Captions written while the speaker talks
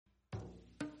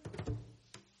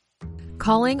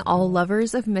Calling all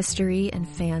lovers of mystery and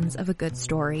fans of a good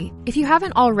story. If you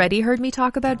haven't already heard me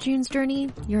talk about June's Journey,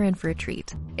 you're in for a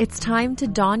treat. It's time to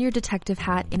don your detective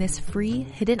hat in this free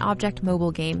hidden object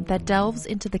mobile game that delves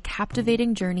into the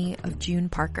captivating journey of June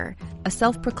Parker, a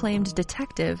self-proclaimed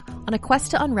detective on a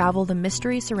quest to unravel the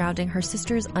mystery surrounding her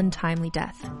sister's untimely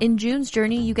death. In June's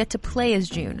Journey, you get to play as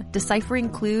June, deciphering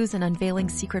clues and unveiling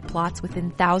secret plots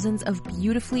within thousands of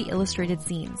beautifully illustrated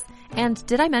scenes. And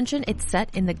did I mention it's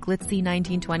set in the glitzy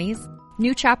 1920s?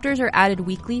 New chapters are added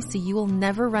weekly, so you will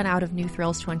never run out of new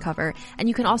thrills to uncover, and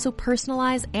you can also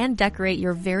personalize and decorate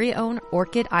your very own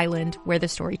Orchid Island where the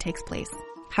story takes place.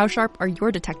 How sharp are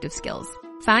your detective skills?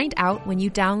 Find out when you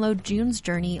download June's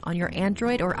Journey on your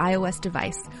Android or iOS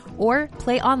device, or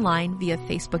play online via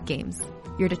Facebook Games.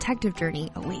 Your detective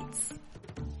journey awaits.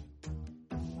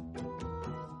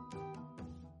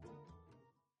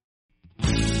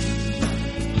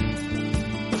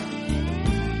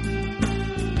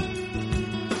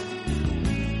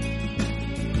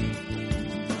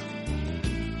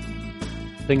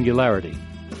 Singularity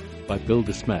by Bill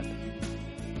DeSmet.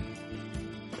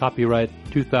 Copyright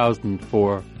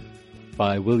 2004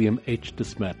 by William H.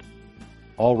 DeSmet.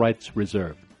 All rights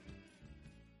reserved.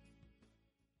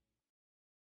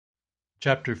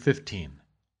 Chapter 15.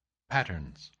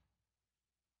 Patterns.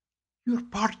 Your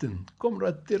pardon,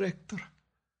 Comrade Director.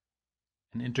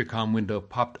 An intercom window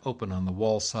popped open on the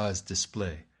wall-sized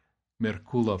display.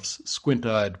 Merkulov's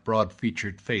squint-eyed,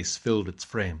 broad-featured face filled its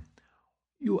frame.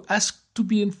 You asked to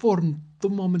be informed the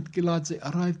moment Giladze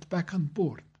arrived back on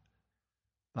board.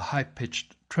 The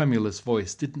high-pitched, tremulous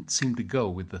voice didn't seem to go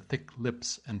with the thick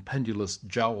lips and pendulous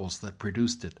jowls that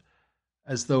produced it,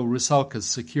 as though Rusalka's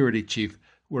security chief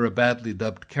were a badly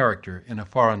dubbed character in a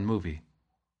foreign movie.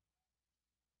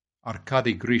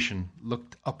 Arkady Grishin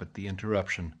looked up at the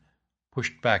interruption,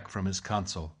 pushed back from his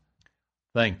console.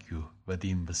 Thank you,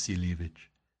 Vadim Vasilievich.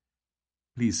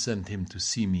 Please send him to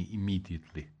see me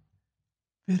immediately.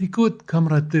 Very good,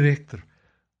 Comrade Director.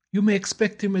 You may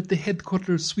expect him at the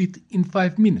headquarters suite in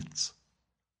 5 minutes.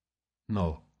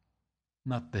 No,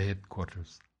 not the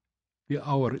headquarters. The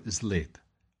hour is late.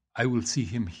 I will see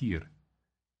him here,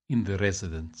 in the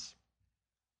residence.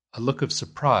 A look of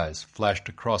surprise flashed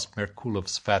across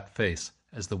Merkulov's fat face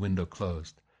as the window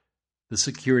closed. The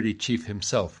security chief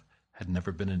himself had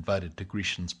never been invited to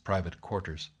Grishin's private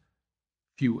quarters.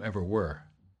 Few ever were.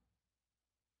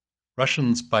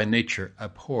 Russians by nature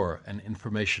abhor an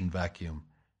information vacuum,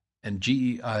 and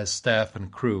GEI's staff and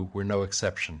crew were no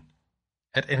exception.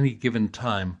 At any given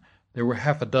time, there were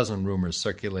 6 rumors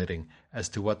circulating as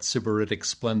to what sybaritic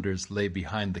splendors lay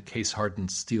behind the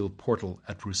case-hardened steel portal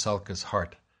at Rusalka's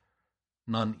heart.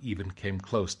 None even came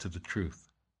close to the truth.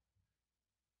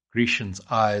 Grishin's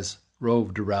eyes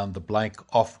roved around the blank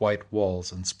off-white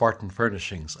walls and Spartan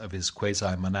furnishings of his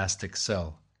quasi-monastic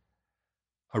cell.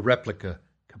 A replica,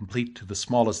 complete to the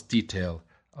smallest detail,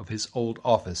 of his old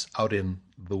office out in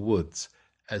the woods,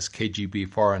 as KGB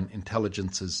Foreign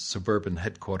Intelligence's suburban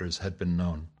headquarters had been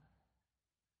known.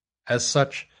 As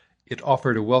such, it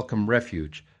offered a welcome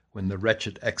refuge when the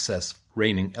wretched excess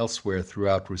reigning elsewhere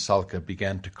throughout Rusalka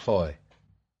began to cloy,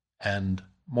 and,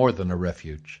 more than a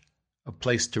refuge, a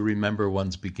place to remember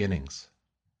one's beginnings.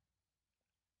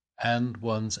 And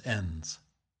one's ends.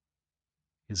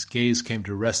 His gaze came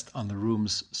to rest on the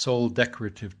room's sole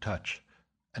decorative touch,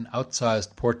 an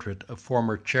outsized portrait of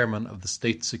former chairman of the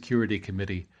State Security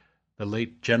Committee, the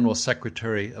late General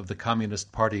Secretary of the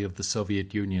Communist Party of the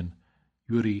Soviet Union,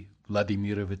 Yuri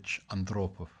Vladimirovich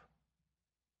Andropov.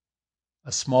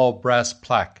 A small brass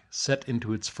plaque set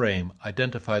into its frame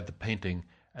identified the painting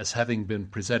as having been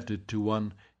presented to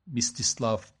one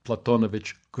Mstislav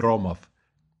Platonovich Gromov,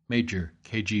 Major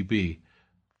KGB,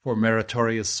 for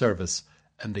meritorious service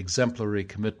and exemplary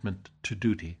commitment to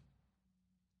duty.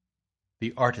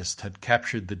 The artist had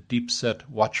captured the deep-set,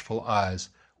 watchful eyes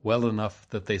well enough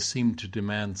that they seemed to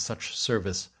demand such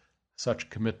service, such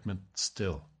commitment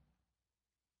still.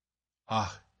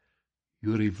 Ah,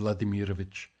 Yuri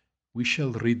Vladimirovich, we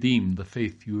shall redeem the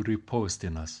faith you reposed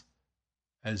in us,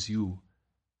 as you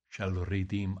shall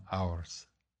redeem ours.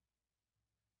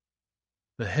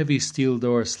 The heavy steel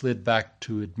door slid back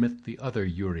to admit the other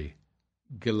Yuri,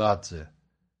 Giladze.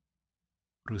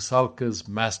 Rusalka's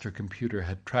master computer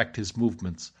had tracked his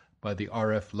movements by the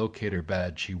RF locator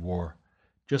badge he wore,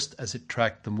 just as it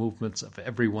tracked the movements of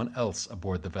everyone else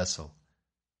aboard the vessel.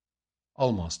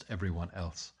 Almost everyone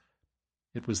else.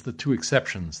 It was the 2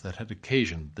 exceptions that had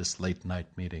occasioned this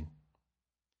late-night meeting.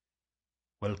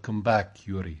 Welcome back,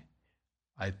 Yuri.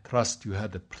 I trust you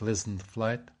had a pleasant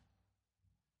flight?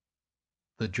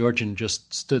 The Georgian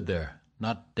just stood there,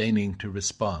 not deigning to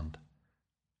respond.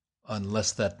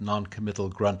 unless that non-committal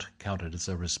grunt counted as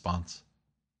a response.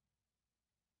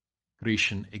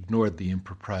 Grecian ignored the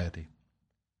impropriety.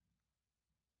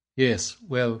 Yes,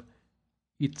 well,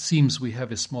 it seems we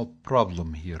have a small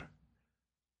problem here.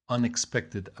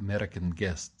 Unexpected American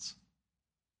guests.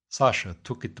 Sasha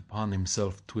took it upon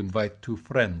himself to invite 2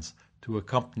 friends to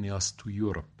accompany us to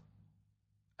Europe.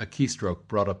 A keystroke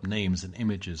brought up names and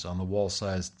images on the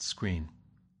wall-sized screen.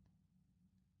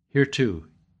 Here, too,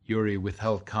 Yuri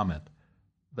withheld comment,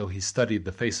 though he studied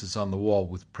the faces on the wall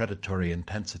with predatory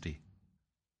intensity.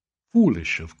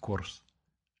 Foolish, of course.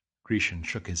 Grecian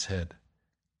shook his head.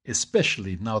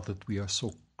 Especially now that we are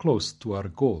so close to our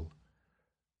goal.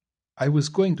 I was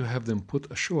going to have them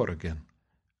put ashore again,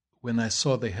 when I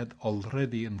saw they had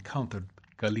already encountered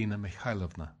Galina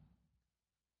Mikhailovna.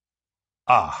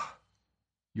 Ah,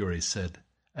 Yuri said,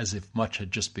 as if much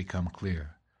had just become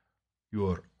clear.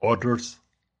 Your orders?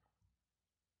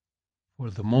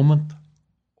 For the moment,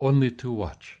 only to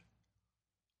watch.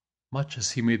 Much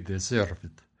as he may deserve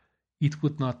it, it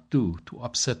would not do to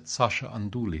upset Sasha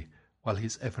unduly while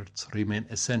his efforts remain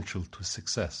essential to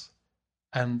success.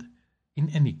 And, in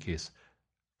any case,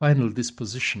 final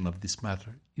disposition of this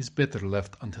matter is better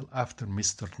left until after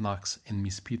Mr. Knox and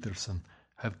Miss Peterson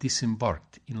have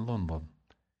disembarked in London.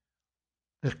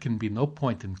 There can be no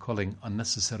point in calling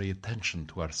unnecessary attention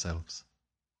to ourselves.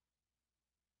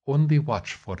 Only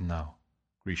watch for now,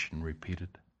 Grecian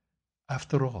repeated.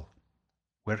 After all,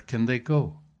 where can they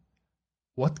go?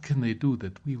 What can they do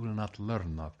that we will not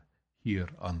learn of here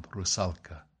on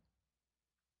Rusalka?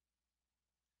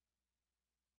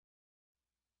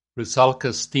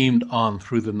 Rusalka steamed on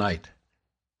through the night,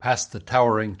 past the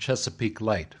towering Chesapeake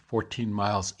Light 14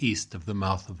 miles east of the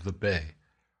mouth of the bay.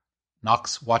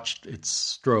 Knox watched its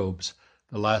strobes,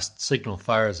 the last signal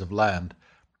fires of land,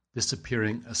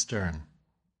 disappearing astern.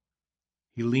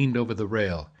 He leaned over the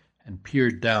rail and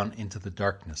peered down into the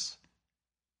darkness,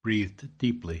 breathed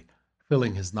deeply,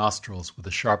 filling his nostrils with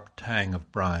a sharp tang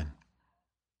of brine.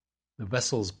 The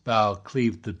vessel's bow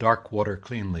cleaved the dark water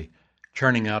cleanly,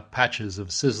 churning out patches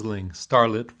of sizzling,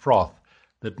 starlit froth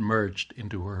that merged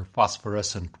into her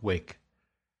phosphorescent wake.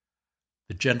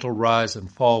 The gentle rise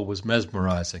and fall was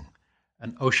mesmerizing,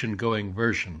 an ocean-going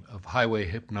version of highway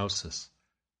hypnosis.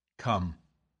 Come,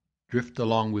 drift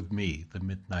along with me, the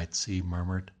midnight sea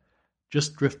murmured.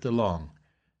 Just drift along,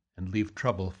 and leave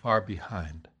trouble far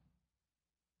behind.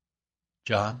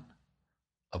 John?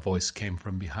 A voice came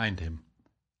from behind him.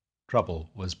 Trouble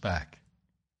was back.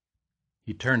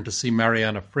 He turned to see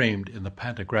Mariana framed in the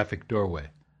pantographic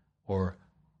doorway, or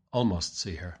almost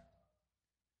see her.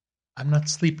 I'm not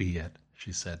sleepy yet,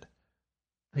 she said.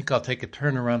 Think I'll take a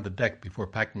turn around the deck before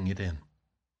packing it in.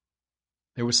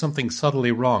 There was something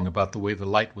subtly wrong about the way the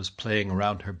light was playing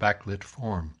around her backlit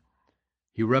form.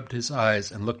 He rubbed his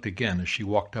eyes and looked again as she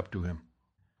walked up to him.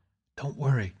 Don't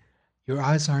worry, your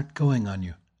eyes aren't going on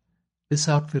you. This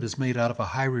outfit is made out of a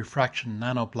high-refraction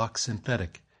nanoblock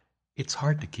synthetic. It's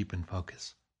hard to keep in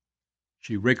focus.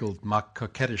 She wriggled mock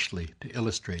coquettishly to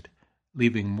illustrate,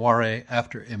 leaving moire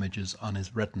after-images on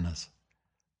his retinas.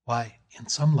 Why, in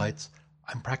some lights,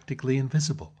 I'm practically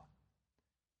invisible.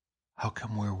 How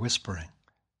come we're whispering?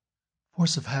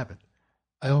 Force of habit.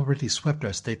 I already swept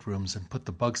our staterooms and put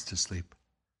the bugs to sleep.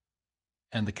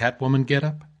 And the Catwoman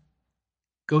get-up?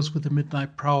 Goes with the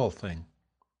midnight prowl thing.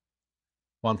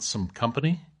 Want some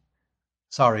company?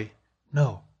 Sorry,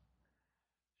 no.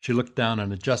 She looked down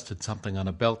and adjusted something on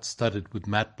a belt studded with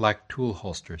matte black tool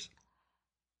holsters.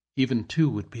 Even 2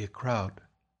 would be a crowd.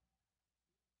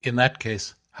 In that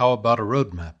case, how about a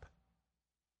road map?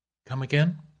 Come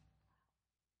again?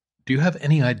 Do you have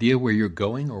any idea where you're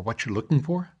going or what you're looking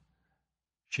for?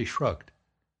 She shrugged.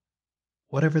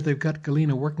 Whatever they've got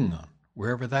Galina working on,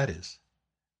 wherever that is.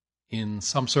 In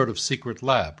some sort of secret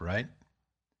lab, right?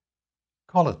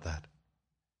 Call it that.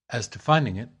 As to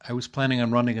finding it, I was planning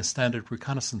on running a standard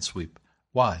reconnaissance sweep.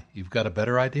 Why, you've got a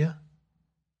better idea?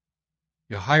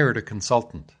 You hired a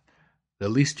consultant. The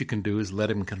least you can do is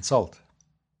let him consult.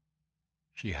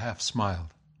 She half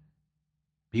smiled.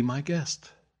 Be my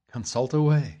guest. Consult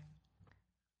away.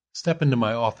 Step into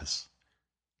my office.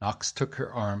 Knox took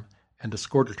her arm and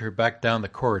escorted her back down the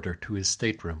corridor to his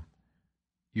stateroom.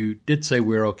 You did say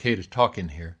we're okay to talk in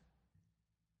here.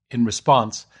 In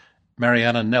response,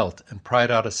 Mariana knelt and pried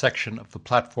out a section of the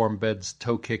platform bed's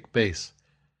toe-kick base.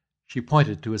 She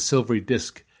pointed to a silvery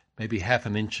disc, maybe half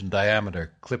an inch in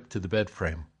diameter, clipped to the bed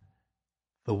frame.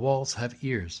 The walls have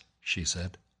ears, she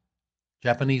said.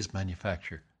 Japanese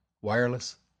manufacture.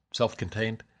 Wireless,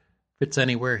 self-contained, fits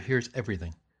anywhere, hears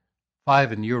everything.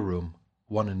 5 in your room,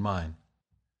 1 in mine.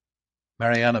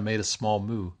 Mariana made a small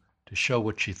moo to show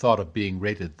what she thought of being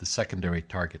rated the secondary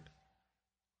target.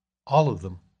 "All of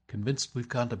them convinced we've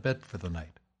gone to bed for the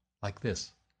night. Like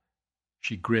this."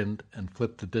 She grinned and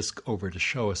flipped the disc over to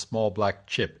show a small black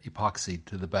chip epoxied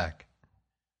to the back.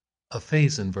 "A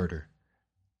phase inverter.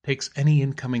 Takes any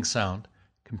incoming sound,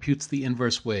 computes the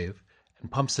inverse wave, and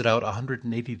pumps it out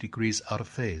 180 degrees out of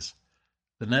phase.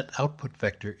 The net output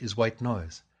vector is white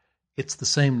noise. It's the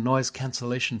same noise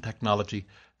cancellation technology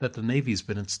that the Navy's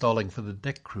been installing for the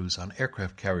deck crews on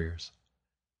aircraft carriers."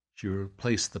 She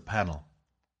replaced the panel.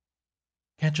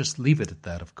 "Can't just leave it at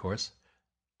that, of course.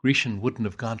 Grecian wouldn't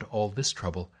have gone to all this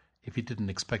trouble if he didn't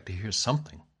expect to hear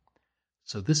something.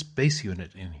 So this base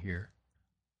unit in here—"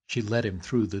 She led him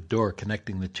through the door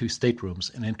connecting the 2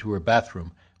 staterooms and into her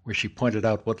bathroom, where she pointed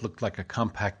out what looked like a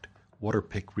compact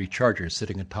water-pick recharger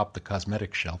sitting atop the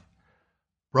cosmetic shelf.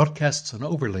 "Broadcasts an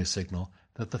overlay signal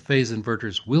that the phase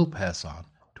inverters will pass on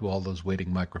to all those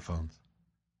waiting microphones."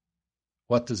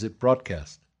 "What does it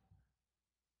broadcast?"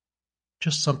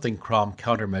 "Just something Crom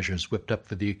Countermeasures whipped up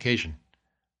for the occasion.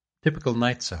 Typical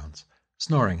night sounds,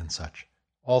 snoring and such,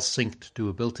 all synced to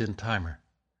a built-in timer."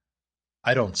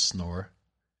 "I don't snore."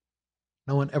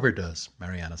 "No one ever does,"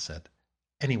 Mariana said.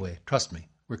 "Anyway, trust me,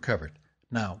 we're covered.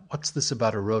 Now, what's this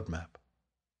about a roadmap?"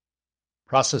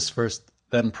 "Process first,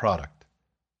 then product."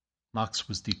 Knox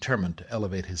was determined to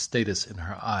elevate his status in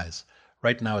her eyes.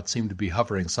 Right now it seemed to be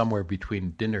hovering somewhere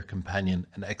between dinner companion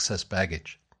and excess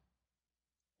baggage.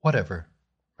 "Whatever,"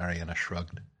 Mariana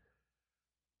shrugged.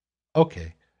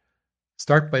 "Okay.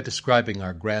 Start by describing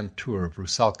our grand tour of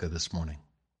Rusalka this morning."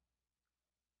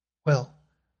 "Well,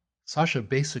 Sasha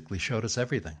basically showed us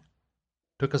everything.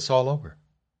 Took us all over,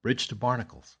 bridge to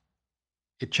Barnacles.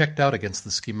 It checked out against the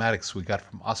schematics we got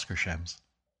from Oskarshams."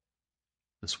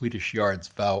 The Swedish Yard's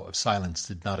vow of silence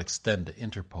did not extend to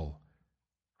Interpol.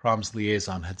 Crom's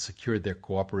liaison had secured their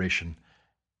cooperation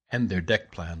and their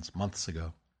deck plans months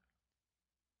ago.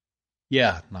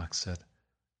 "Yeah," Knox said.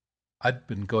 "I'd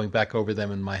been going back over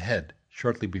them in my head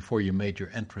shortly before you made your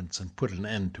entrance and put an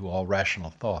end to all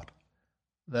rational thought."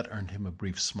 That earned him a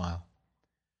brief smile.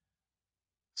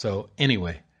 "So,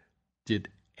 anyway,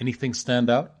 did anything stand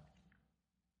out?"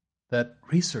 "That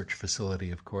research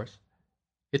facility, of course.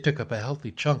 It took up a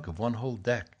healthy chunk of one whole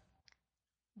deck."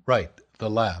 "Right, the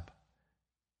lab.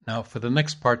 Now, for the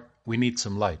next part, we need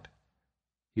some light."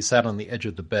 He sat on the edge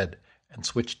of the bed and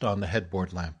switched on the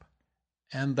headboard lamp.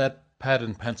 "And that pad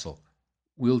and pencil.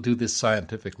 We'll do this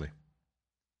scientifically."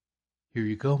 "Here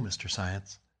you go, Mr.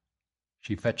 Science."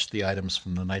 She fetched the items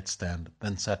from the nightstand,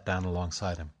 then sat down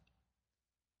alongside him.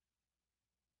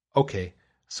 "Okay,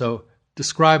 so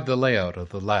describe the layout of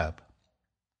the lab."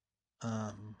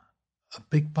 A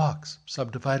big box,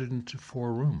 subdivided into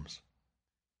 4 rooms."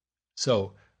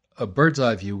 "So, a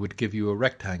bird's-eye view would give you a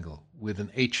rectangle with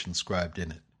an H inscribed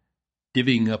in it,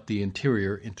 divvying up the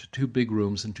interior into 2 big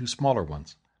rooms and 2 smaller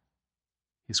ones."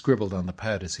 He scribbled on the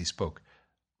pad as he spoke.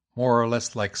 "More or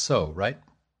less like so, right?"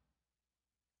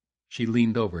 She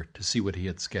leaned over to see what he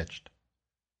had sketched.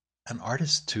 "An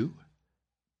artist, too?"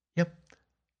 "Yep,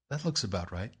 that looks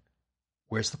about right.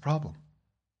 Where's the problem?"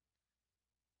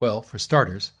 "Well, for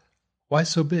starters, why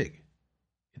so big?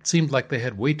 It seemed like they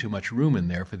had way too much room in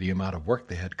there for the amount of work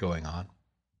they had going on."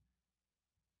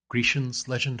 "Grecian's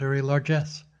legendary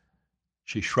largesse."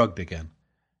 She shrugged again.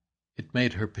 It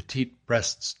made her petite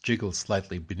breasts jiggle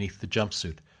slightly beneath the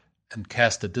jumpsuit and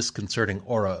cast a disconcerting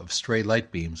aura of stray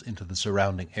light beams into the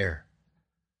surrounding air.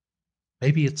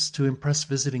 "Maybe it's to impress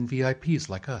visiting VIPs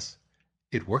like us.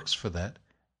 It works for that,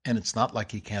 and it's not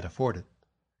like he can't afford it."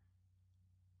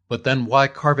 "But then why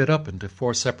carve it up into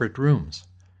 4 separate rooms?"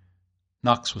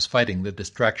 Knox was fighting the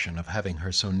distraction of having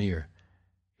her so near.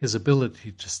 His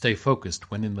ability to stay focused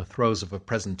when in the throes of a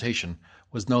presentation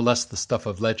was no less the stuff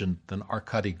of legend than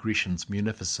Arkady Grecian's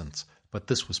munificence, but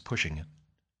this was pushing it.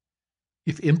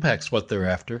 If impact's what they're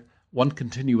after, one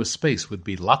continuous space would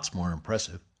be lots more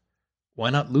impressive.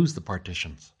 Why not lose the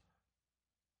partitions?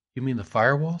 "You mean the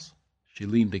firewalls?" She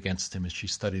leaned against him as she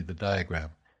studied the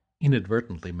diagram.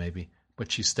 Inadvertently, maybe,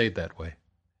 but she stayed that way.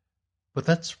 "But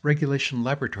that's regulation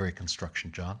laboratory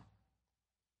construction, John."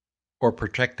 "Or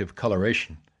protective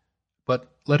coloration.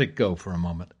 But let it go for a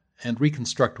moment, and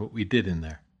reconstruct what we did in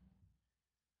there."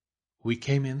 "We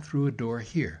came in through a door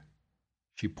here."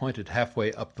 She pointed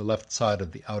halfway up the left side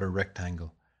of the outer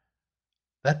rectangle.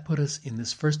 "That put us in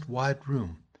this first wide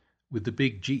room, with the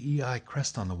big GEI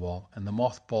crest on the wall and the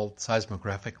mothballed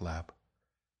seismographic lab.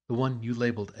 The one you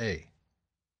labeled A."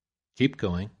 "Keep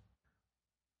going."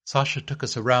 "Sasha took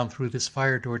us around through this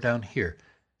fire door down here,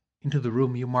 into the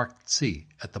room you marked C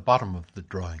at the bottom of the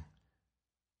drawing.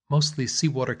 Mostly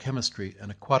seawater chemistry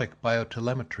and aquatic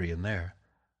biotelemetry in there.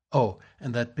 Oh,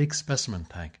 and that big specimen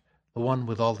tank, the one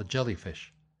with all the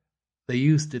jellyfish. They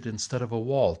used it instead of a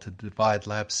wall to divide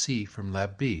Lab C from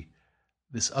Lab B,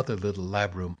 this other little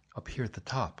lab room up here at the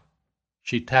top.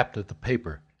 She tapped at the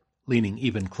paper, leaning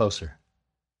even closer.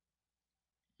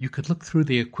 You could look through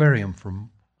the aquarium from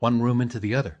one room into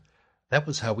the other. That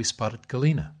was how we spotted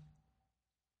Galena.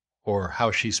 Or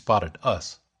how she spotted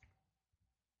us.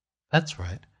 That's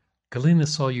right. Galena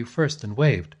saw you first and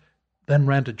waved, then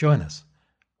ran to join us.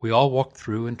 We all walked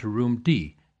through into room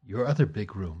D, your other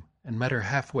big room, and met her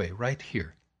halfway, right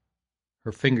here.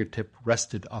 Her fingertip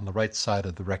rested on the right side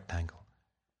of the rectangle.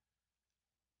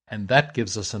 And that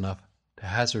gives us enough to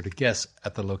hazard a guess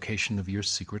at the location of your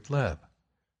secret lab.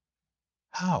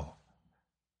 How?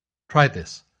 Try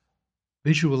this.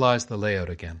 Visualize the layout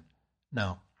again.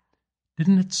 Now,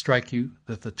 didn't it strike you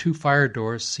that the two fire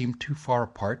doors seemed too far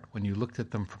apart when you looked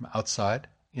at them from outside,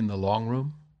 in the long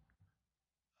room?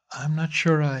 I'm not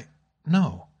sure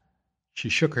No. She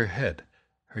shook her head.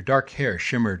 Her dark hair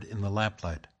shimmered in the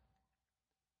lamplight.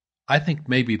 I think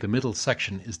maybe the middle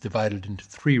section is divided into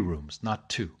 3 rooms, not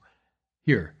 2.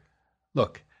 Here,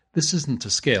 look, this isn't to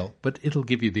scale, but it'll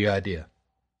give you the idea.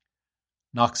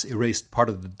 Knox erased part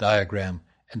of the diagram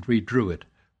and redrew it,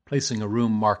 placing a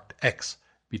room marked X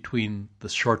between the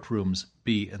short rooms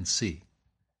B and C.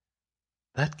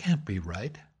 That can't be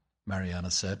right,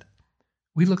 Mariana said.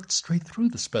 We looked straight through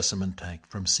the specimen tank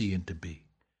from C into B.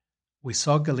 We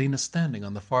saw Galena standing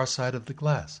on the far side of the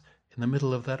glass, in the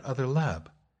middle of that other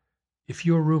lab. If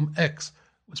your room X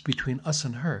was between us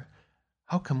and her,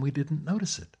 how come we didn't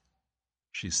notice it?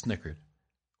 She snickered.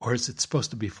 Or is it supposed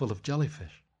to be full of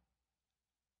jellyfish?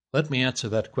 Let me answer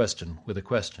that question with a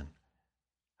question.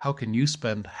 How can you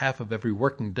spend half of every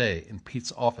working day in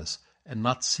Pete's office and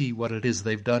not see what it is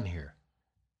they've done here?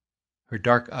 Her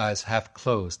dark eyes half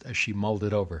closed as she mulled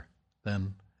it over.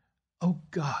 Then, oh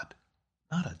God,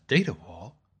 not a data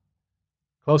wall.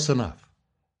 Close enough.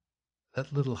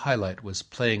 That little highlight was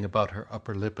playing about her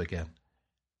upper lip again.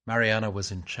 Mariana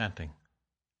was enchanting.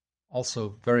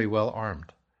 Also very well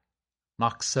armed.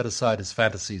 Knox set aside his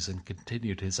fantasies and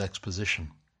continued his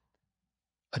exposition.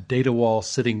 A data wall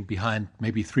sitting behind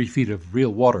maybe 3 feet of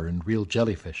real water and real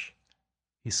jellyfish.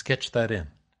 He sketched that in.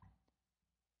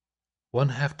 1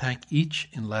 half-tank each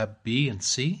in Lab B and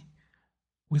C?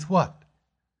 With what?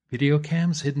 Video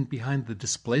cams hidden behind the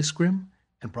display scrim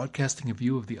and broadcasting a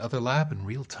view of the other lab in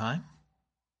real time?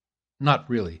 Not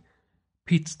really.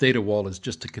 Pete's data wall is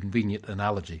just a convenient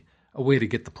analogy, a way to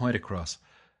get the point across.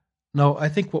 No, I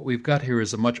think what we've got here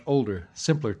is a much older,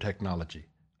 simpler technology,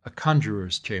 a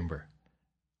conjurer's chamber.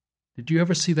 Did you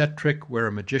ever see that trick where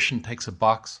a magician takes a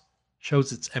box,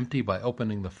 shows it's empty by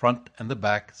opening the front and the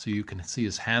back so you can see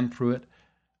his hand through it,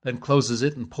 then closes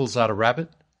it and pulls out a rabbit?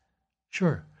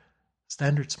 Sure.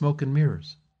 Standard smoke and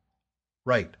mirrors.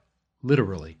 Right.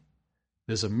 Literally.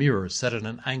 There's a mirror set at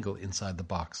an angle inside the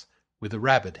box, with a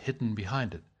rabbit hidden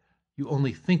behind it. You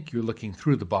only think you're looking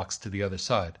through the box to the other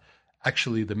side.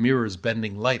 Actually, the mirror's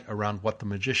bending light around what the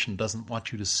magician doesn't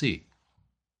want you to see.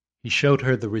 He showed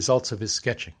her the results of his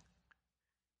sketching.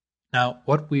 Now,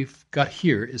 what we've got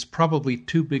here is probably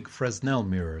 2 big Fresnel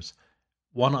mirrors,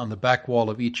 one on the back wall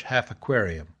of each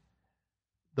half-aquarium.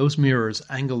 Those mirrors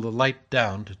angle the light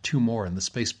down to 2 more in the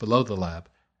space below the lab,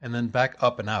 and then back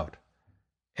up and out.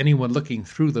 Anyone looking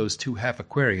through those 2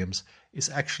 half-aquariums is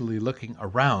actually looking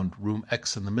around room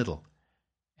X in the middle.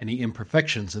 Any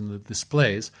imperfections in the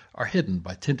displays are hidden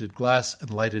by tinted glass and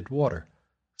lighted water,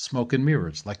 smoke and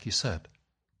mirrors, like you said.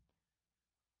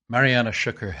 Mariana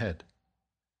shook her head.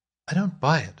 I don't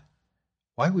buy it.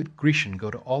 Why would Grecian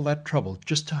go to all that trouble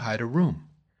just to hide a room?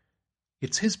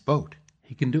 It's his boat.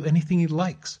 He can do anything he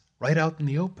likes, right out in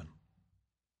the open.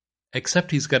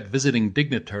 Except he's got visiting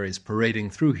dignitaries parading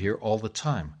through here all the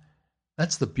time.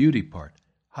 That's the beauty part.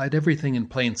 Hide everything in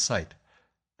plain sight.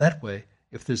 That way,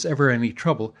 if there's ever any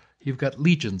trouble, you've got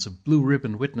legions of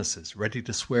blue-ribbon witnesses ready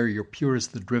to swear you're pure as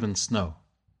the driven snow.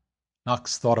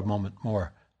 Knox thought a moment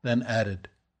more, then added,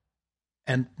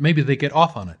 and maybe they get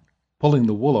off on it. Pulling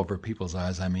the wool over people's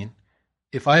eyes, I mean.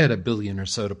 If I had $1 billion or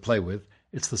so to play with,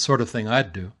 it's the sort of thing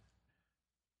I'd do.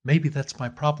 Maybe that's my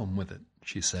problem with it,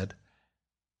 she said.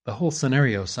 The whole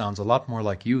scenario sounds a lot more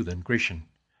like you than Grecian.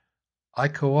 I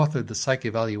co-authored the psych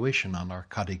evaluation on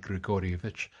Arkady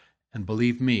Grigorievich, and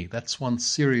believe me, that's one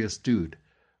serious dude,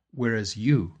 whereas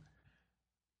you...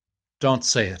 Don't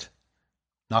say it.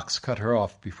 Knox cut her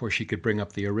off before she could bring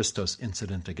up the Aristos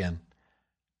incident again.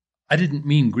 I didn't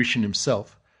mean Grecian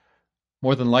himself.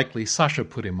 More than likely, Sasha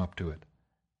put him up to it.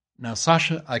 Now,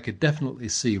 Sasha I could definitely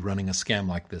see running a scam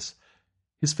like this.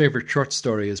 His favorite short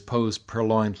story is Poe's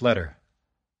Purloined Letter.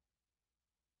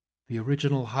 The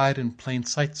original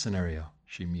hide-in-plain-sight scenario,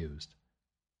 she mused.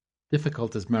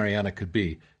 Difficult as Mariana could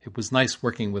be, it was nice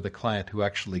working with a client who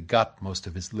actually got most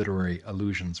of his literary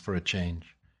allusions for a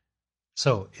change.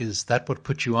 "So, is that what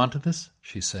put you onto this?"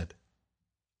 she said.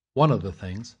 "One of the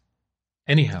things.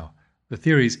 Anyhow, the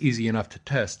theory's easy enough to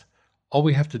test. All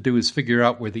we have to do is figure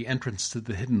out where the entrance to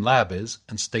the hidden lab is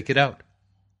and stake it out."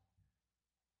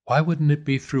 "Why wouldn't it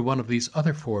be through one of these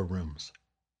other 4 rooms?"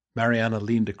 Mariana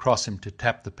leaned across him to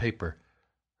tap the paper.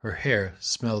 Her hair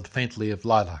smelled faintly of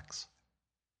lilacs.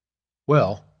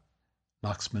 "Well,"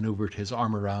 Knox maneuvered his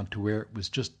arm around to where it was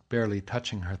just barely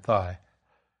touching her thigh,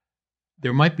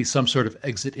 "there might be some sort of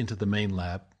exit into the main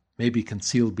lab, maybe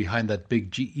concealed behind that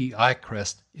big GEI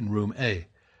crest in room A.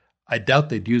 I doubt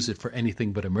they'd use it for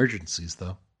anything but emergencies,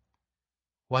 though."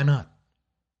 "Why not?"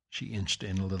 She inched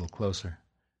in a little closer.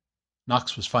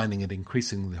 Knox was finding it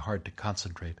increasingly hard to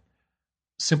concentrate.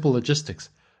 "Simple logistics.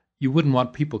 You wouldn't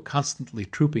want people constantly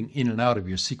trooping in and out of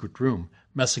your secret room,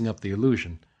 messing up the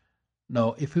illusion.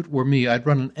 No, if it were me, I'd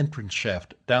run an entrance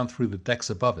shaft down through the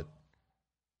decks above it."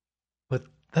 "But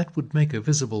that would make a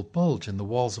visible bulge in the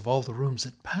walls of all the rooms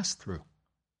it passed through."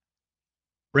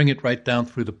 "Bring it right down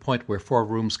through the point where 4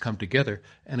 rooms come together,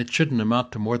 and it shouldn't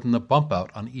amount to more than a bump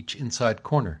out on each inside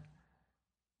corner.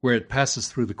 Where it passes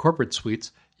through the corporate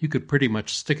suites, you could pretty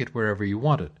much stick it wherever you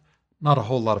wanted. Not a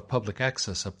whole lot of public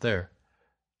access up there.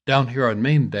 Down here on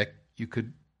main deck, you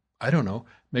could, I don't know,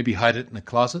 maybe hide it in a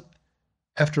closet.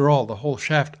 After all, the whole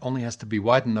shaft only has to be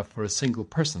wide enough for a single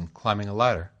person climbing a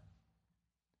ladder."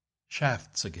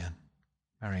 "Shafts again,"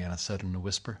 Mariana said in a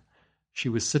whisper. She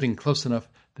was sitting close enough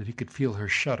that he could feel her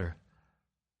shudder.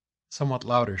 Somewhat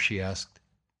louder, she asked,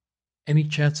 "Any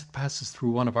chance it passes through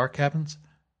one of our cabins?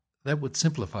 That would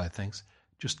simplify things.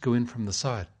 Just go in from the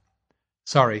side."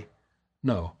 "Sorry.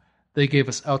 No. They gave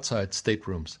us outside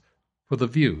staterooms. For the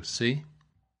view, see?"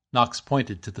 Knox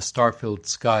pointed to the star-filled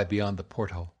sky beyond the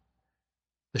porthole.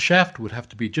 "The shaft would have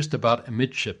to be just about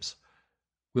amidships.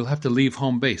 We'll have to leave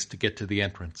home base to get to the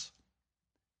entrance."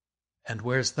 "And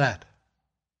where's that?"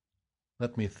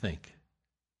 "Let me think."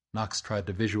 Knox tried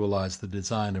to visualize the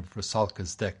design of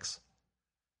Rusalka's decks.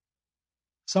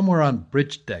 "Somewhere on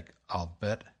bridge deck, I'll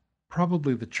bet.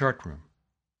 Probably the chart room.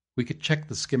 We could check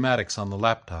the schematics on the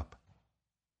laptop."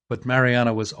 But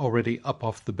Mariana was already up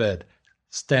off the bed,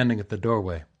 standing at the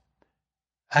doorway.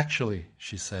 "Actually,"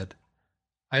 she said,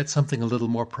 "I had something a little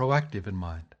more proactive in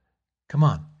mind. Come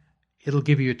on. It'll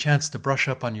give you a chance to brush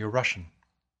up on your Russian."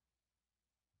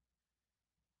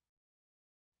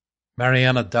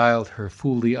 Mariana dialed her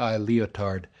Fool-the-Eye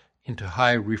leotard into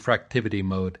high refractivity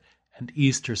mode and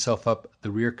eased herself up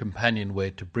the rear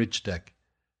companionway to bridge deck.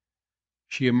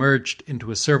 She emerged into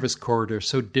a service corridor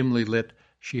so dimly lit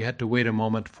she had to wait a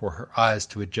moment for her eyes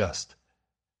to adjust.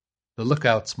 The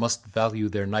lookouts must value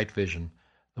their night vision.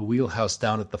 The wheelhouse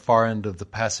down at the far end of the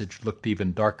passage looked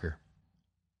even darker.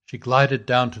 She glided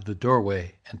down to the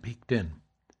doorway and peeked in.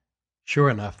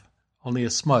 Sure enough, only a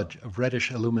smudge of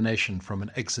reddish illumination from an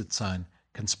exit sign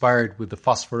conspired with the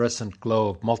phosphorescent glow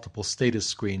of multiple status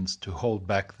screens to hold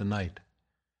back the night.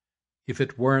 If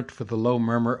it weren't for the low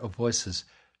murmur of voices,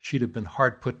 she'd have been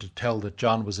hard put to tell that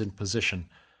John was in position,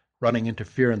 running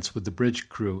interference with the bridge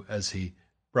crew as he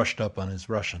brushed up on his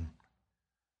Russian.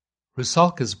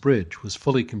 Rusalka's bridge was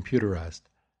fully computerized.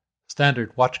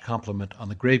 Standard watch complement on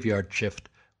the graveyard shift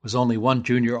was only 1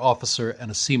 junior officer and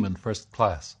a seaman first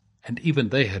class, and even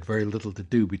they had very little to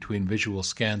do between visual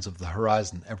scans of the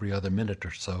horizon every other minute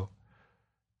or so.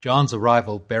 John's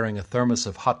arrival bearing a thermos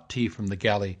of hot tea from the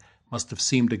galley must have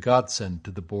seemed a godsend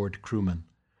to the bored crewmen.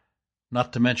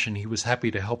 Not to mention he was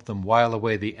happy to help them while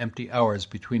away the empty hours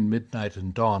between midnight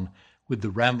and dawn with the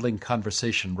rambling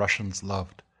conversation Russians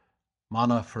loved.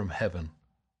 Manna from heaven.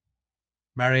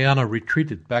 Mariana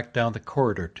retreated back down the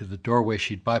corridor to the doorway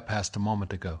she'd bypassed a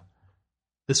moment ago.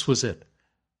 This was it,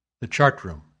 the chart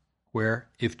room, where,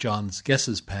 if John's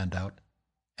guesses panned out,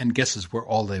 and guesses were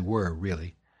all they were,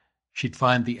 really, she'd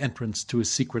find the entrance to a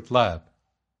secret lab,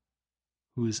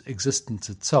 whose existence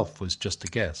itself was just a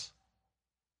guess.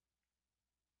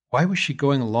 Why was she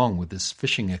going along with this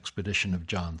fishing expedition of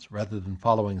John's rather than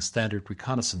following standard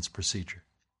reconnaissance procedure?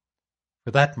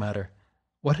 For that matter,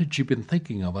 what had she been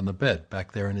thinking of on the bed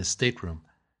back there in his stateroom?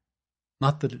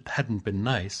 Not that it hadn't been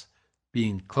nice,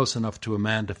 being close enough to a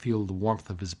man to feel the warmth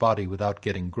of his body without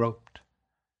getting groped.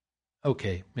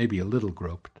 Okay, maybe a little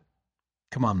groped.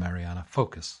 Come on, Mariana,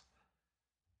 focus.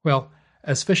 Well,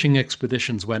 as fishing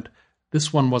expeditions went,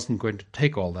 this one wasn't going to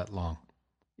take all that long.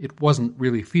 It wasn't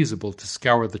really feasible to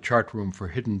scour the chart room for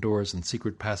hidden doors and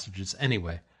secret passages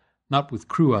anyway, not with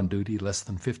crew on duty less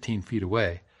than 15 feet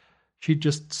away. She'd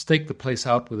just stake the place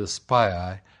out with a spy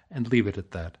eye and leave it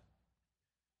at that.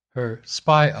 Her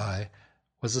spy eye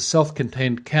was a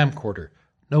self-contained camcorder,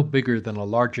 no bigger than a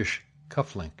largish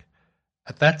cufflink.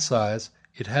 At that size,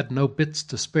 it had no bits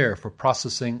to spare for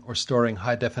processing or storing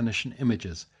high-definition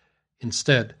images.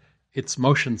 Instead, its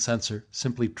motion sensor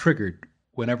simply triggered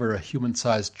whenever a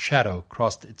human-sized shadow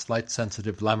crossed its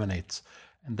light-sensitive laminates,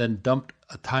 and then dumped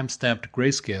a time-stamped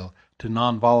grayscale to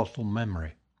non-volatile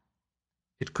memory.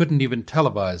 It couldn't even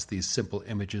televise these simple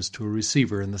images to a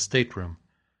receiver in the stateroom.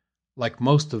 Like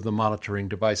most of the monitoring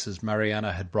devices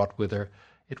Mariana had brought with her,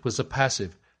 it was a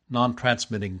passive,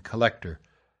 non-transmitting collector.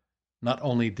 Not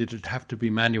only did it have to be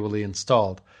manually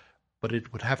installed, but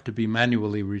it would have to be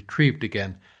manually retrieved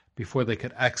again before they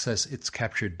could access its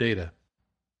captured data.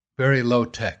 Very low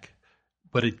tech,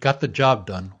 but it got the job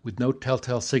done with no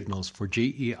telltale signals for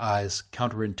GEI's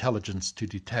counterintelligence to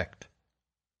detect.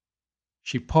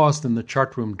 She paused in the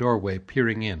chart room doorway,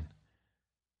 peering in.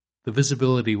 The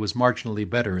visibility was marginally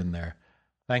better in there,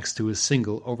 thanks to a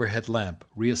single overhead lamp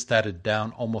rheostated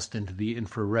down almost into the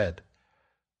infrared.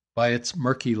 By its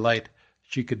murky light,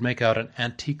 she could make out an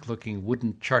antique-looking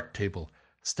wooden chart table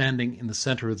standing in the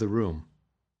center of the room.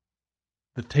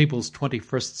 The table's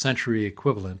 21st century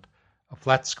equivalent, a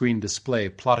flat-screen display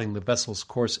plotting the vessel's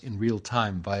course in real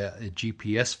time via a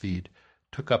GPS feed,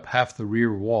 took up half the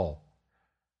rear wall.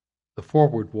 The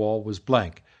forward wall was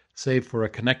blank, save for a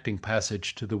connecting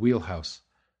passage to the wheelhouse.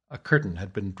 A curtain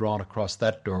had been drawn across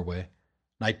that doorway,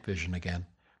 night vision again,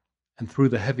 and through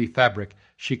the heavy fabric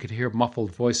she could hear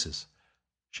muffled voices.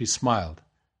 She smiled.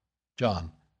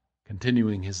 John,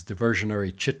 continuing his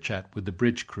diversionary chit-chat with the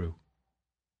bridge crew.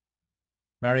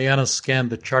 Mariana scanned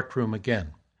the chart room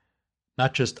again.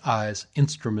 Not just eyes,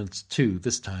 instruments too,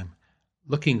 this time,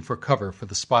 looking for cover for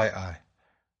the spy eye.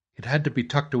 It had to be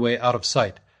tucked away out of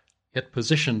sight, yet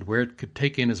positioned where it could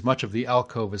take in as much of the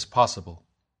alcove as possible.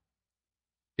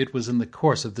 It was in the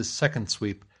course of this second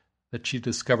sweep that she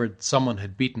discovered someone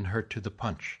had beaten her to the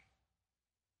punch.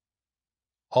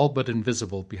 All but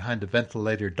invisible behind a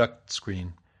ventilator duct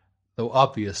screen, though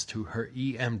obvious to her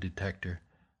EM detector,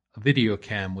 a video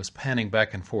cam was panning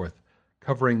back and forth,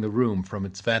 covering the room from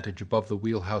its vantage above the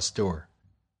wheelhouse door.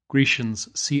 Grecian's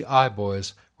CI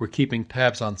boys were keeping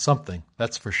tabs on something,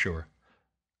 that's for sure.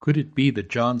 Could it be that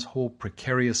John's whole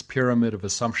precarious pyramid of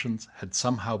assumptions had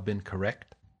somehow been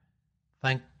correct?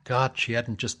 Thank God she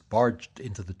hadn't just barged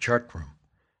into the chart room.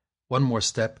 One more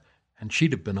step, and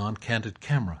she'd have been on candid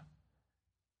camera.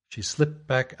 She slipped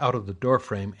back out of the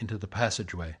doorframe into the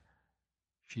passageway.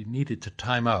 She needed to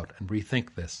time out and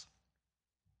rethink this.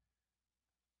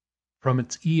 From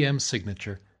its EM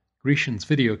signature, Grecian's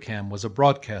videocam was a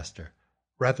broadcaster,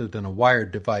 rather than a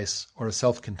wired device or a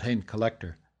self-contained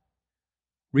collector.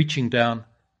 Reaching down,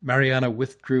 Mariana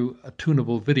withdrew a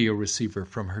tunable video receiver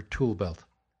from her tool belt.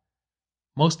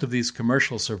 Most of these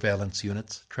commercial surveillance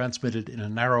units transmitted in a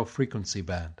narrow frequency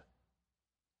band.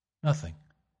 Nothing.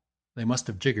 They must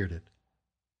have jiggered it.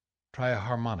 Try a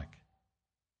harmonic.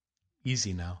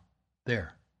 Easy now.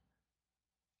 There.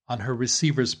 On her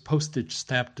receiver's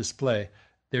postage-stamped display,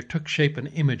 there took shape an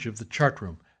image of the chart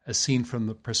room, as seen from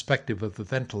the perspective of the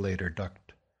ventilator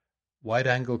duct.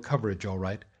 Wide-angle coverage, all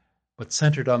right, but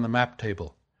centered on the map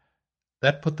table.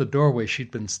 That put the doorway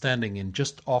she'd been standing in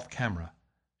just off-camera.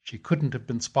 She couldn't have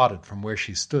been spotted from where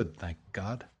she stood, thank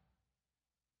God.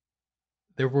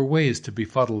 There were ways to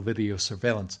befuddle video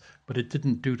surveillance, but it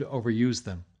didn't do to overuse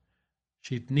them.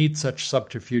 She'd need such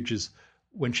subterfuges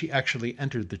when she actually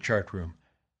entered the chart room,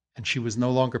 and she was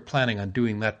no longer planning on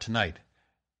doing that tonight.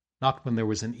 Not when there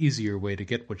was an easier way to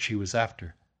get what she was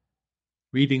after.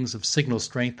 Readings of signal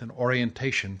strength and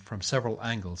orientation from several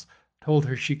angles told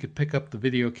her she could pick up the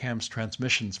videocam's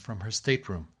transmissions from her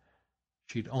stateroom.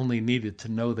 She'd only needed to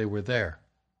know they were there.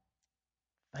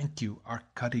 Thank you,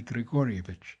 Arkady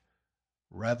Grigorievich.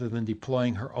 Rather than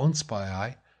deploying her own spy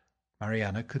eye,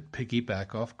 Mariana could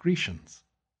piggyback off Grecian's.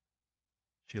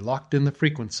 She locked in the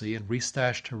frequency and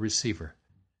restashed her receiver.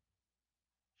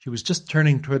 She was just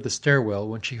turning toward the stairwell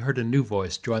when she heard a new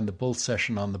voice join the bull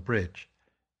session on the bridge.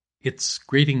 Its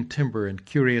grating timbre and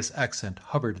curious accent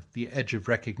hovered at the edge of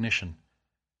recognition.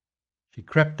 She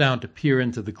crept down to peer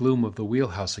into the gloom of the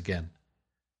wheelhouse again.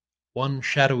 One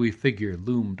shadowy figure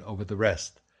loomed over the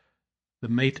rest. The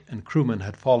mate and crewman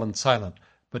had fallen silent,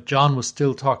 but John was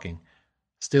still talking,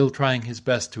 still trying his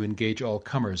best to engage all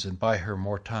comers and buy her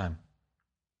more time.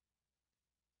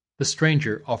 The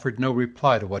stranger offered no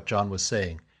reply to what John was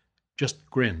saying, just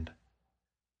grinned.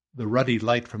 The ruddy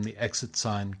light from the exit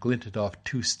sign glinted off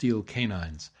 2 steel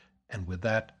canines, and with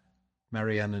that,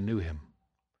 Mariana knew him.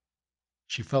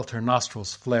 She felt her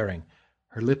nostrils flaring,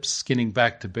 her lips skinning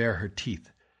back to bare her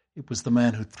teeth. It was the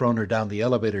man who'd thrown her down the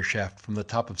elevator shaft from the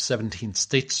top of 17th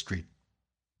State Street.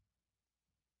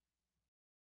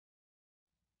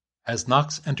 As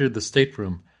Knox entered the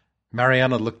stateroom,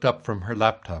 Mariana looked up from her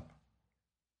laptop.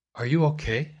 "Are you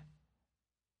okay?"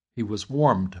 He was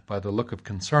warmed by the look of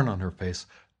concern on her face,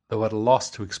 though at a loss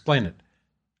to explain it.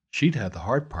 She'd had the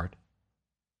hard part.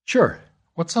 "Sure.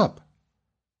 What's up?"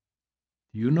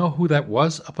 "Do you know who that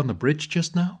was up on the bridge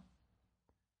just now?"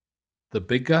 "The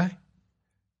big guy?"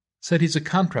 "Said he's a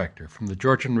contractor from the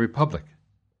Georgian Republic."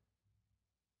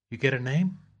 "You get a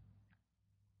name?"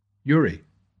 "Yuri.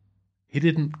 He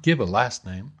didn't give a last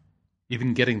name.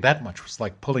 Even getting that much was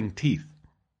like pulling teeth.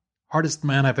 Hardest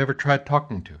man I've ever tried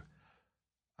talking to.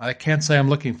 I can't say I'm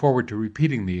looking forward to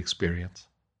repeating the experience."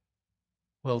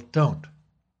 "Well, don't,"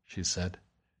 she said.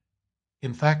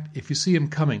 "In fact, if you see him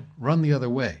coming, run the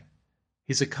other way.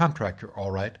 He's a contractor,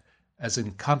 all right, as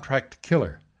in contract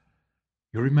killer.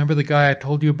 You remember the guy I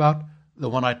told you about, the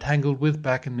one I tangled with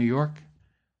back in New York?"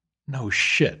 "No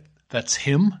shit. That's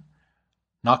him?"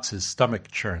 Knox's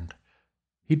stomach churned.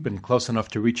 He'd been close enough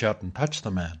to reach out and touch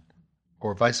the man,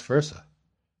 or vice versa.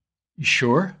 "You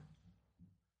sure?"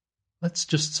 "Let's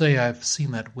just say I've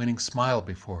seen that winning smile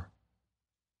before."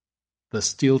 "The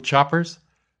steel choppers?"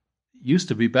 "Used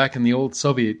to be back in the old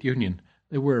Soviet Union.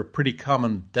 They were a pretty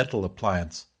common dental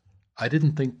appliance. I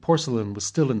didn't think porcelain was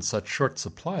still in such short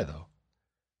supply, though."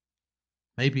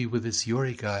 "Maybe with this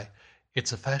Yuri guy,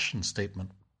 it's a fashion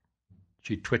statement."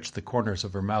 She twitched the corners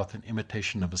of her mouth in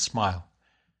imitation of a smile.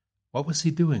 "What was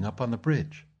he doing up on the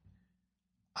bridge?"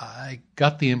 "I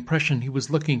got the impression he was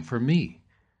looking for me.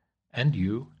 And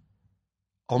you.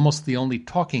 Almost the only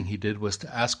talking he did was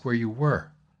to ask where you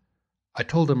were. I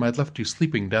told him I'd left you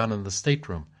sleeping down in the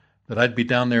stateroom, that I'd be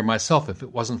down there myself if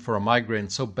it wasn't for a migraine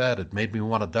so bad it made me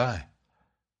want to die."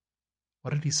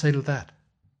 "What did he say to that?"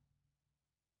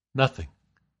 "Nothing.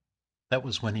 That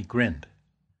was when he grinned."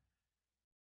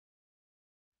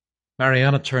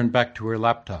 Mariana turned back to her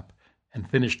laptop and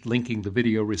finished linking the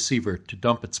video receiver to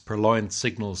dump its purloined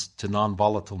signals to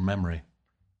non-volatile memory.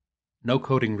 No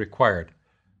coding required.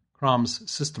 Crom's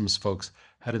systems folks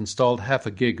had installed half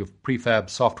a gig of prefab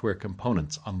software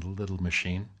components on the little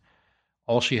machine.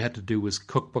 All she had to do was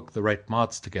cookbook the right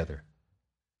mods together.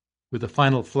 With a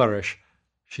final flourish,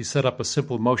 she set up a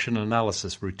simple motion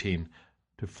analysis routine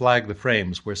to flag the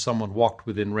frames where someone walked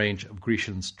within range of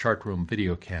Grecian's chartroom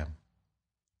video cam.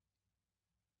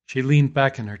 She leaned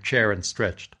back in her chair and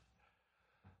stretched.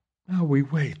 "Now we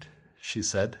wait," she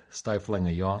said, stifling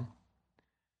a yawn.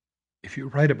 "If you're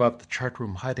right about the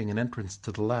chartroom hiding an entrance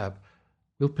to the lab,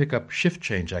 we'll pick up shift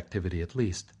change activity at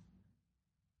least."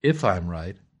 "If I'm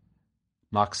right."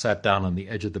 Knox sat down on the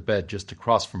edge of the bed just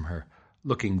across from her,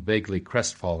 looking vaguely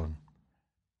crestfallen.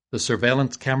 "The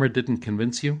surveillance camera didn't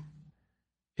convince you?"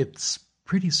 "It's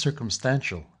pretty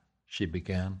circumstantial," she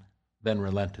began, then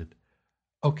relented.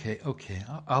 Okay,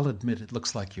 I'll admit it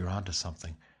looks like you're onto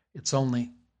something. It's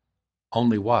only..."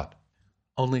 "Only what?"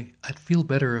 "Only I'd feel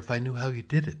better if I knew how you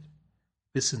did it.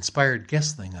 This inspired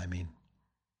guess thing, I mean.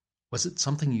 Was it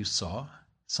something you saw?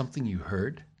 Something you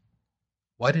heard?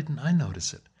 Why didn't I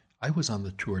notice it? I was on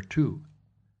the tour, too."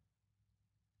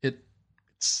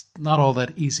 It's not all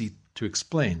that easy to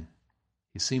explain."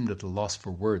 He seemed at a loss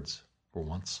for words, for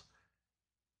once.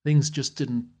 "Things just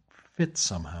didn't fit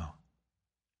somehow."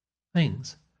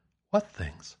 "Things? What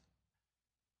things?"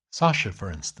 "Sasha, for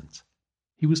instance.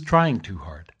 He was trying too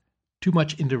hard. Too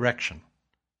much indirection."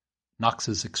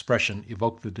 Knox's expression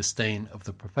evoked the disdain of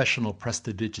the professional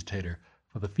prestidigitator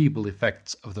for the feeble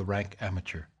effects of the rank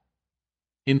amateur.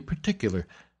 "In particular,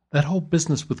 that whole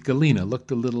business with Galena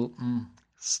looked a little,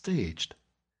 staged.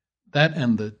 That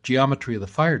and the geometry of the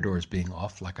fire doors being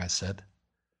off, like I said."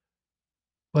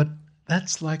 "But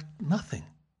that's like nothing."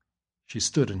 She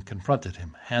stood and confronted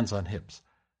him, hands on hips.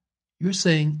 "You're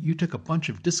saying you took a bunch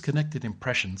of disconnected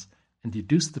impressions and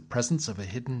deduced the presence of a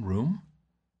hidden room?"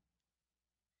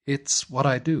 "It's what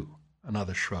I do,"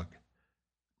 another shrug.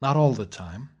 "Not all the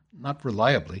time, not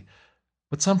reliably,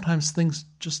 but sometimes things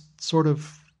just sort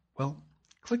of,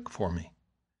 click for me.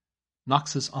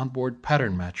 Knox's onboard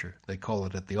pattern matcher, they call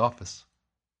it at the office."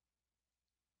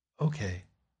 "Okay."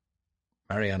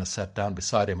 Mariana sat down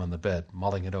beside him on the bed,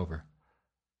 mulling it over.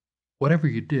 "Whatever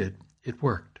you did, it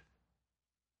worked.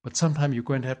 But sometime you're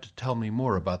going to have to tell me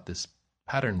more about this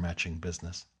pattern matching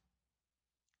business."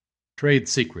 "Trade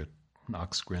secret,"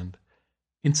 Knox grinned.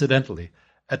 "Incidentally,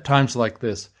 at times like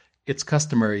this, it's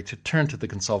customary to turn to the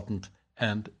consultant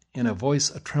and, in a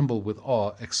voice atremble with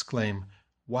awe, exclaim,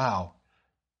 'Wow,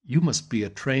 you must be a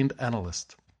trained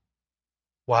analyst.'"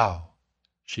 "Wow,"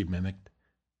 she mimicked.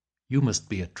 "You must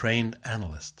be a trained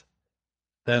analyst."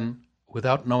 Then,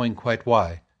 Without knowing quite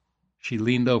why, she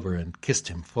leaned over and kissed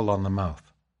him full on the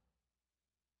mouth.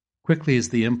 Quickly as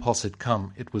the impulse had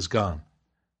come, it was gone.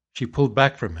 She pulled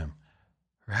back from him.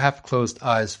 Her half-closed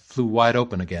eyes flew wide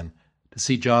open again, to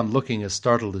see John looking as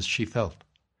startled as she felt.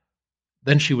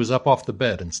 Then she was up off the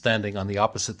bed and standing on the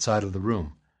opposite side of the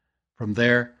room. From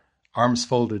there, arms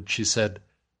folded, she said,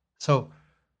 "So,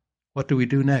 what do we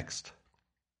do next?"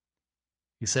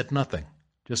 He said nothing,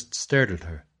 just stared at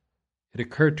her. It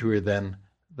occurred to her then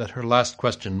that her last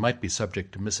question might be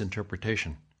subject to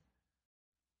misinterpretation.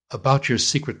 "About your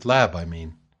secret lab, I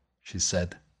mean," she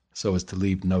said, so as to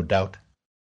leave no doubt.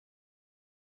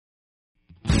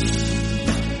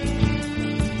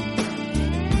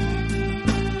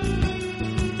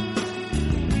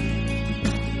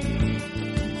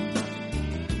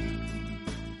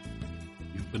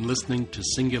 You've been listening to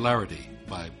Singularity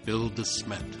by Bill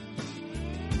DeSmet.